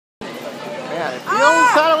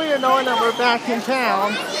fun that we're back in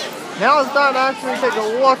town. Now it's time to actually take a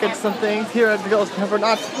look at some things here at Bill's Temper,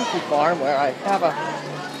 not Spooky Farm, where I have a...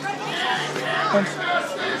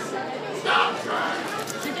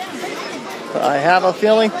 I have a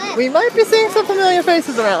feeling we might be seeing some familiar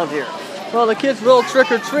faces around here. Well, the kids will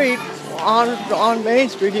trick or treat on Main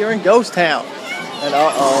Street here in Ghost Town. And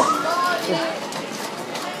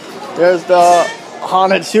there's the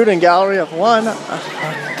haunted shooting gallery of one. Well,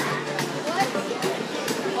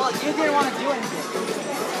 you didn't want to do anything.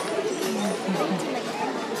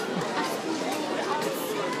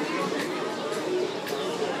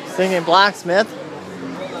 Singing Blacksmith.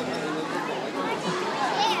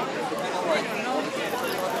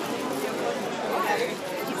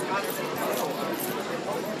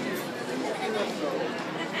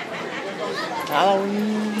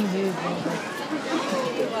 Halloween.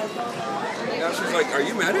 Now she's like, "Are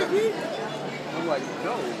you mad at me?" I'm like,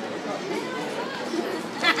 "No."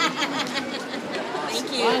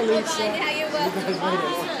 Thank you. Hi, Lisa. How you welcome.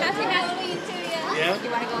 Happy Halloween to you. Yeah. You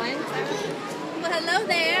want to go in? Well, hello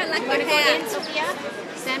there. I like your hat. Sophia?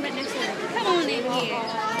 Stand right next to her. Come on in here.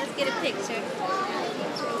 Let's get a picture.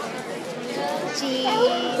 Cheese.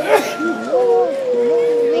 Thank you.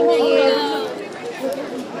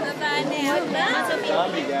 Bye-bye now.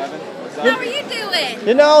 How are you doing?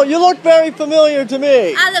 You know, you look very familiar to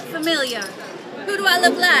me. I look familiar. Who do I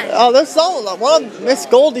look like? Oh, there's one of Miss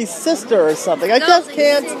Goldie's sister or something. I just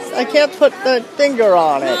can't put the finger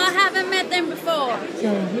on No, it. I haven't met them before.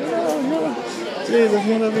 Gee, there's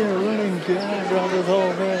gonna be a running gag around this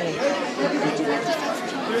whole thing.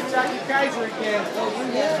 You're Jackie Kaiser again.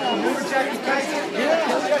 Remember Jackie Kaiser? Yeah.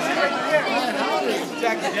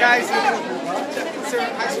 Jackie Kaiser.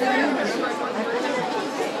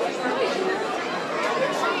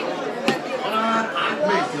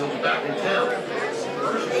 Mayfield's back in town.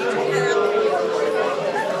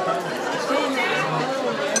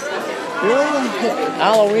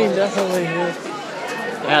 Halloween definitely is.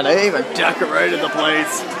 Yeah, they even decorated the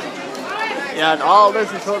place. Yeah, and all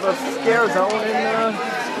this is for the scare zone in the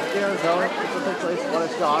scare zone. People take place. What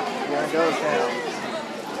a shock. Yeah, it goes down.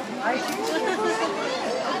 I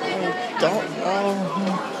don't know.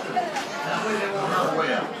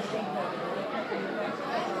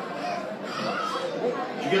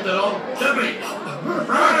 Did you get that all? Stephanie!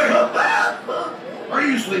 Friday! Are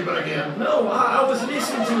you sleeping again? No, I was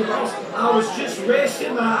listening to you, boss. I was just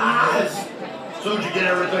resting my eyes. So did you get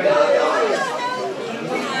everything?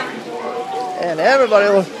 And everybody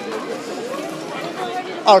was...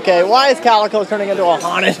 Okay, why is Calico turning into a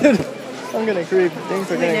haunted? I'm gonna creep. Things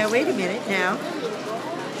are getting... Now, wait a minute now.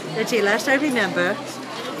 Let's see, last I remember,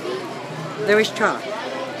 there was chalk.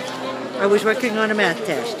 I was working on a math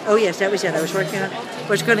test. Oh yes, that was it. I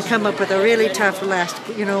was going to come up with a really tough last,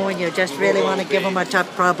 you know, when you just really want to give them a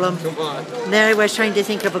tough problem. And then I was trying to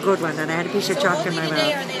think of a good one, and I had a piece of chalk in my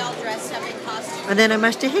mouth. And then I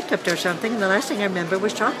must have hiccuped or something, and the last thing I remember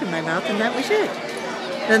was chalk in my mouth, and that was it.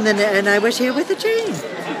 And I was here with the chain.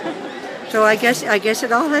 So I guess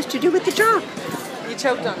it all has to do with the chalk. You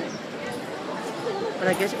choked on it. But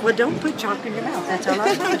I guess, well, don't put chalk in your mouth. That's all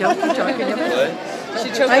I know. Don't put chalk in your mouth. She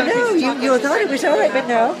choked I on know, a piece of you thought it was all right, but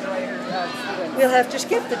no. We'll have to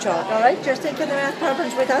skip the chalk, all right? Just think of the math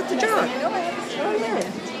problems without the chalk. Oh, yeah.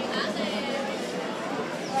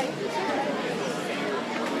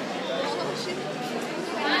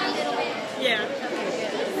 Yeah.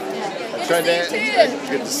 Good to see you too.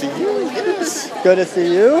 Good to see you. Yes. Good to see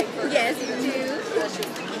you. Yes, you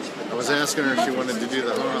too. I was asking her if she wanted to do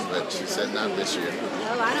the haunt, but she said not this year.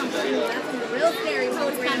 Oh, I don't think that's the real scary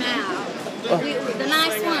ones come out. The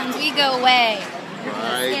nice ones, we go away.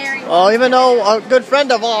 Right. Scary Oh, ones. even though a good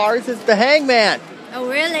friend of ours is the Hangman. Oh,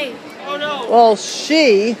 really? Oh, no. Well,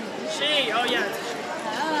 she... Oh, yeah.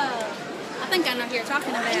 Oh, I think I know who you're talking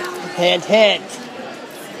about. Hint, hint.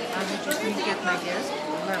 I just need to get my desk.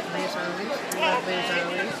 Lovely as always. Lovely as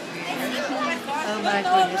always. Oh my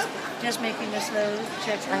goodness. Just making a slow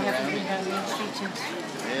check. I haven't been down Main Street since.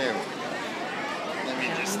 Yeah. Let me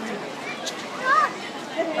just...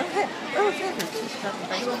 Okay. Oh,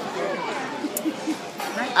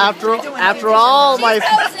 After all, my... She's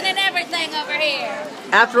posing and everything over here.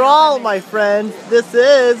 After all, my friends, this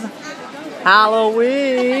is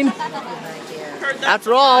Halloween.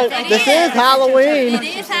 After all, this is Halloween. It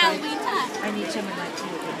is Halloween time. I need some of my tea.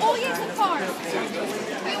 Oh, yes, of course.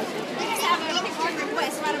 We just have a quick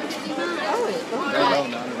request right over to you.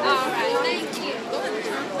 All right, thank you.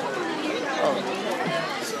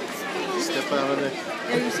 Step out of there.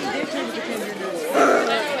 Now you see, they're trying to pretend you're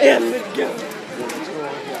not.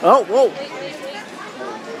 Oh, whoa.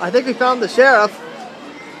 I think we found the sheriff.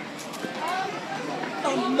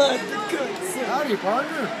 Oh, Howdy,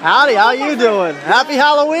 partner. Howdy, how you doing? Happy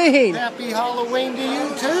Halloween! Happy Halloween to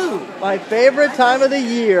you, too. My favorite time of the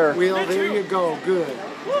year. Well, there you go. Good.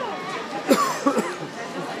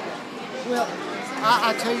 Well,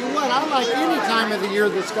 I tell you what, I like any time of the year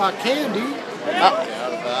that's got candy.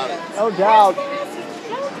 No doubt.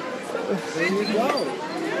 There you go.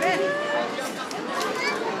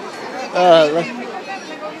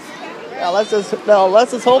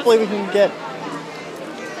 Let's just hopefully we can get.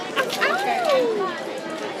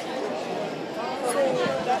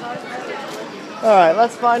 All right,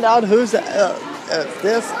 let's find out who's.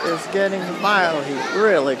 This is getting mildly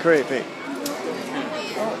really creepy.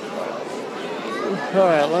 All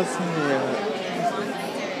right, let's see here.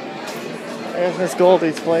 There's Miss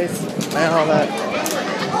Goldie's place. Now that.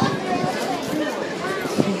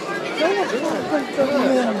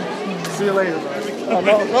 See you later, buddy. Oh,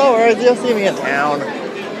 no worries. You'll see me in town.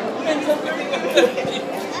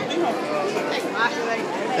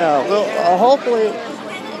 Yeah, we'll hopefully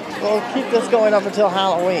we'll keep this going up until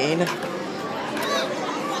Halloween.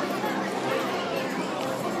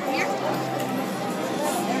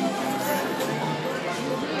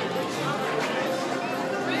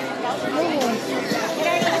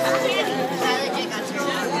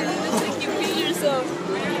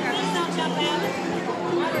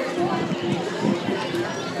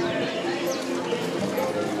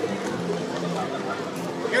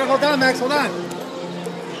 Hold on, Max. Hold on.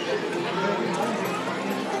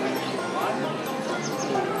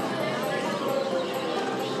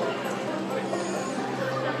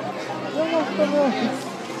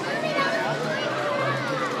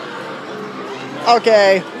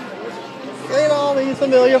 Okay. Seeing all these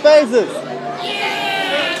familiar faces.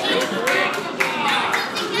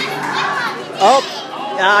 Oh,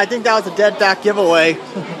 yeah, I think that was a dead back giveaway.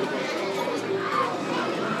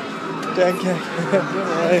 Dead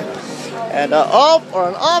giveaway. And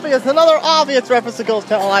another obvious reference to Ghost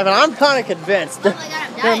Town Live, and I'm kind of convinced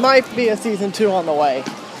there might be a season 2 on the way.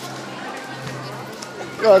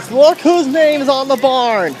 Because look whose name's on the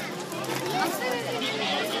barn.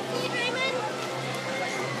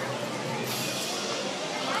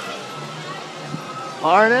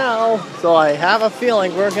 Parnell. So I have a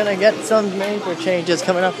feeling we're gonna get some major changes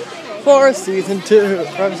coming up for season 2,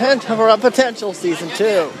 for a potential season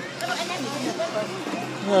 2.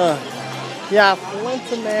 Yeah,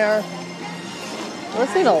 Flint's in there. We're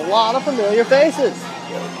seeing a lot of familiar faces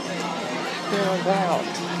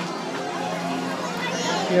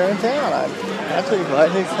here in town. I'm actually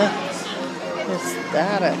quite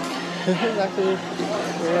ecstatic. This is actually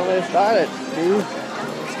really ecstatic, dude.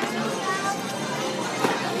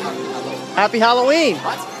 Happy Halloween!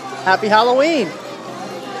 What? Happy Halloween!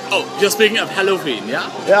 Oh, you're speaking of Halloween, yeah?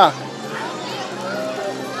 Yeah.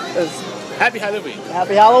 Happy Halloween.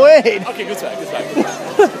 Happy Halloween! Okay, good try.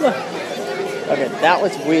 Okay, that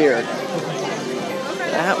was weird.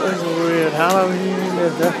 That was weird. Halloween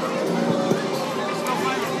is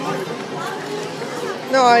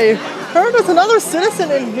No, I heard there's another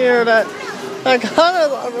citizen in here that kind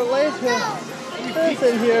of relates to a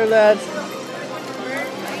citizen here that's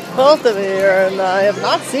supposed to be here, and I have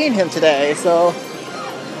not seen him today, so.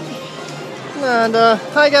 And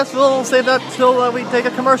I guess we'll save that till we take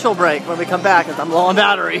a commercial break when we come back, because I'm low on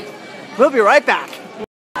battery. We'll be right back.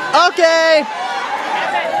 Okay,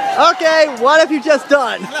 what have you just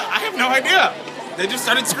done? I have no idea. They just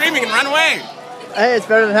started screaming and ran away. Hey, it's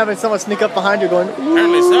better than having someone sneak up behind you going, ooh.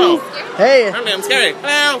 Apparently so. Hey. Apparently I'm scary.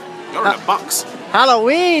 Hello. You're in a box.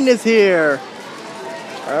 Halloween is here.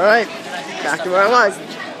 All right, back to where I was.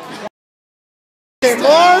 Okay,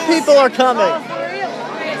 more people are coming.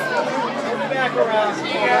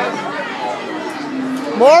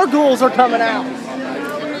 More ghouls are coming out.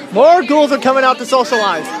 More ghouls are coming out to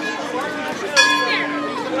socialize.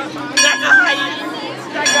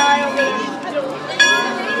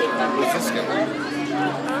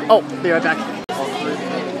 Oh, be right back.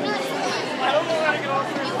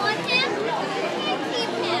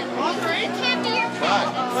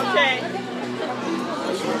 Okay.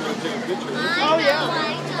 Oh, yeah.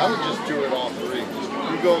 I would just do it all 3.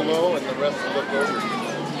 You go low and the rest will look over you.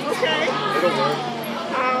 Okay. It'll work.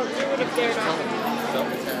 I'll do it if they're not.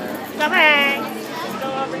 Go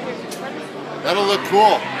over here. That'll look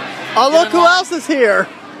cool. Oh, look who else is here.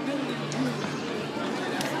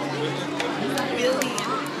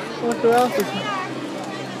 Look who else is here.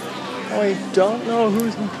 Oh, I don't know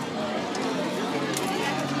who's...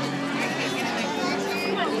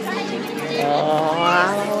 You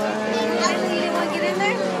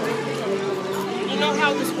know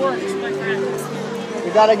how this works, my friend.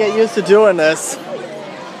 You gotta get used to doing this.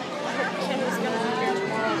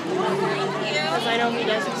 he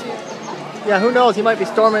doesn't see it. Yeah, who knows? He might be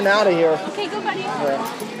storming out of here. Okay, go, buddy.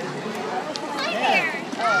 Yeah.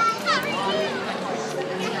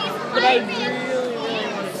 But I really,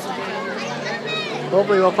 really want to see it.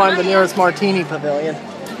 Hopefully we'll find the nearest Martini Pavilion.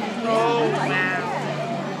 Oh, wow.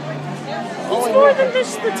 It's more than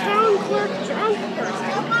just the town clerk drunk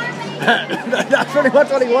person. That's pretty much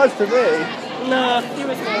what he was to me. No, he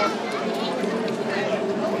was more.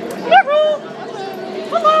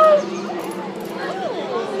 Hello!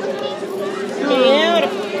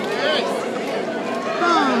 Beautiful.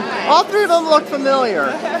 All three of them look familiar.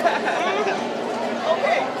 Okay,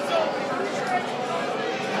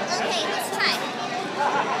 let's try.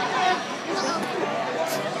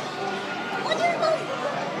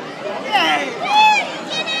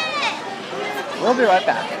 We'll be right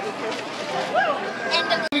back. I'm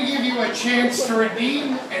going to give you a chance to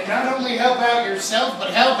redeem and not only help out yourself,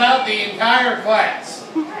 but help out the entire class.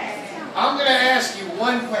 I'm going to ask you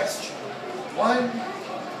one question. One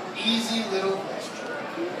easy little question.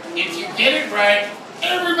 If you get it right,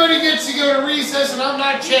 everybody gets to go to recess and I'm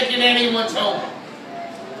not checking anyone's homework.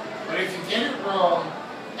 But if you get it wrong,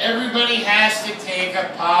 everybody has to take a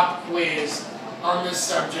pop quiz on the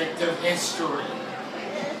subject of history.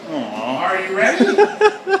 Aww. Are you ready?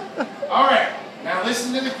 Alright, now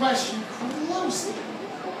listen to the question closely.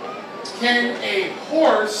 Can a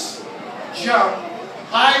horse jump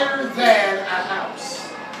higher than a house?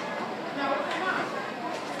 No, come on.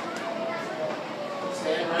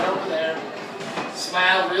 Stand right over there.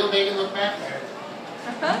 Smile real big and look back there.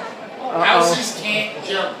 Houses can't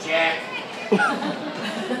jump, Jack.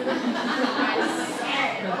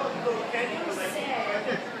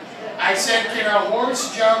 I said, can a horse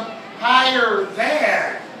jump higher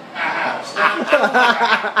than a house?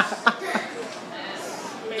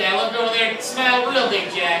 Yeah, look over there and smile real big,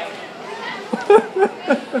 Jack.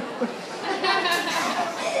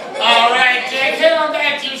 All right, Jack, head on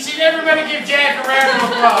back to your seat. Everybody give Jack a round of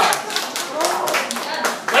applause.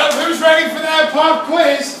 Well, who's ready for that pop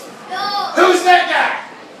quiz? Who's that guy?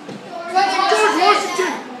 George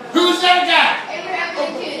Washington. Who's that guy?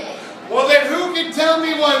 Well, then who can tell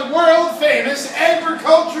me what world-famous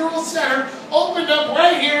agricultural center opened up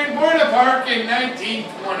right here in Buena Park in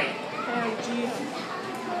 1920?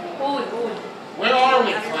 Where are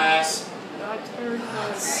we, class?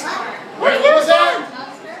 Wait, what was that?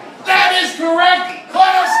 That is correct!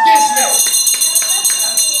 Class dismissed!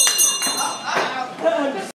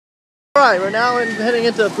 Alright, we're now heading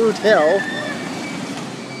into Boot Hill.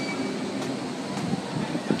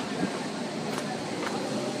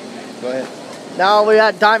 Go ahead. Now we're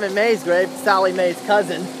at Diamond May's grave, Sally May's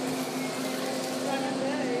cousin.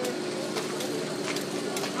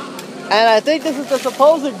 And I think this is the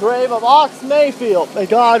supposed grave of Ox Mayfield. May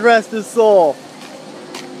God rest his soul.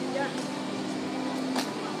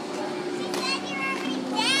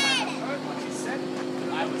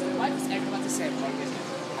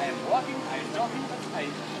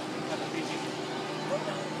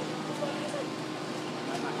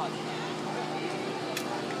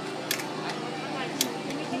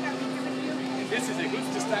 This is a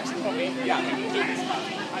good distraction for me. Yeah, we can do this now.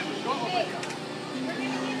 I will go over there.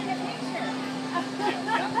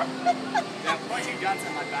 They are pointing guns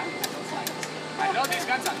at my back. I know these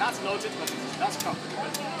guns are not loaded, but it's not comfortable.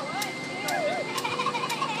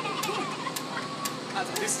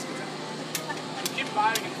 Also, this is good. You keep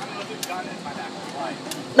firing and coming with a gun at my back. Why?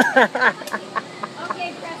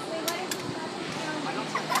 Okay, Presley, what is this? I don't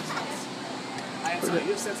think that's nice. I am sorry,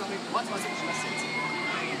 you said something. What was it you just said?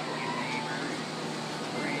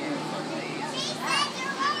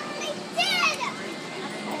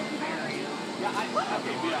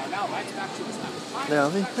 Okay, we are now right back to the start. Now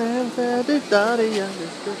the friends that did daddy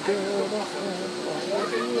youngest girl.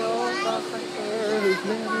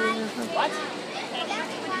 What?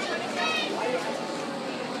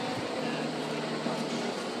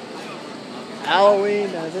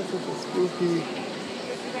 Halloween, now this is a spooky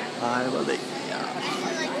time of the year.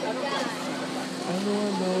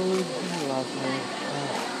 Everyone knows you love me.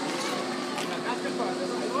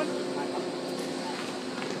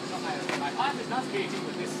 My heart is not beating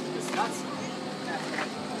with this nuts.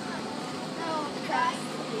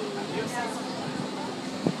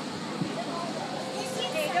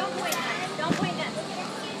 Okay, don't point that. Don't point that.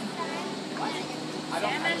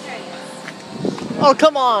 Oh,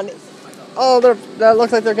 come on. Oh, that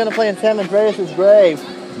looks like they're going to play in Sam Andreas' grave.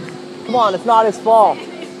 Come on, it's not his fault. Hey,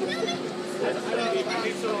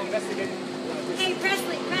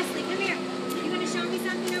 Presley, come here. You going to show me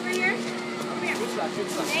something over here? Come here.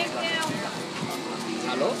 Thank you.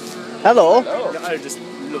 Hello? Hello. Hello. You're just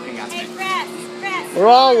looking at me. Hey, Press. We're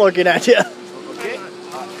all looking at you. Okay.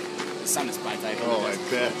 sun is bright. Oh, I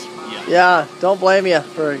bet. Yeah. Yeah, don't blame you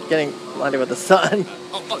for getting blinded with the sun.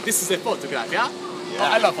 Oh, this is a photograph, yeah? Oh,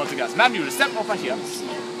 I love photographs. Ma'am, you will step over here.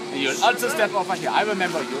 And you will also step over here. I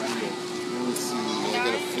remember you and you. Let's see. I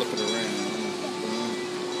gotta flip it around.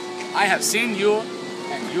 I have seen you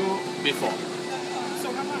and you before.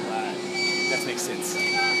 Right. That makes sense.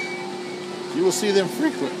 You will see them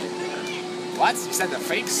frequently. What? You said they're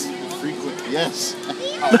fakes? Frequent, yes.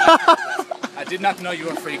 I did not know you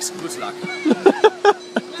were freaks. Good luck.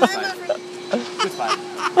 Goodbye. Goodbye.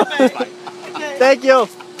 Goodbye. Thank you.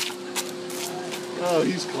 Oh,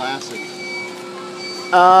 he's classic.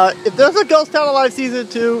 If there's a Ghost Town Alive Season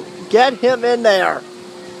 2, get him in there.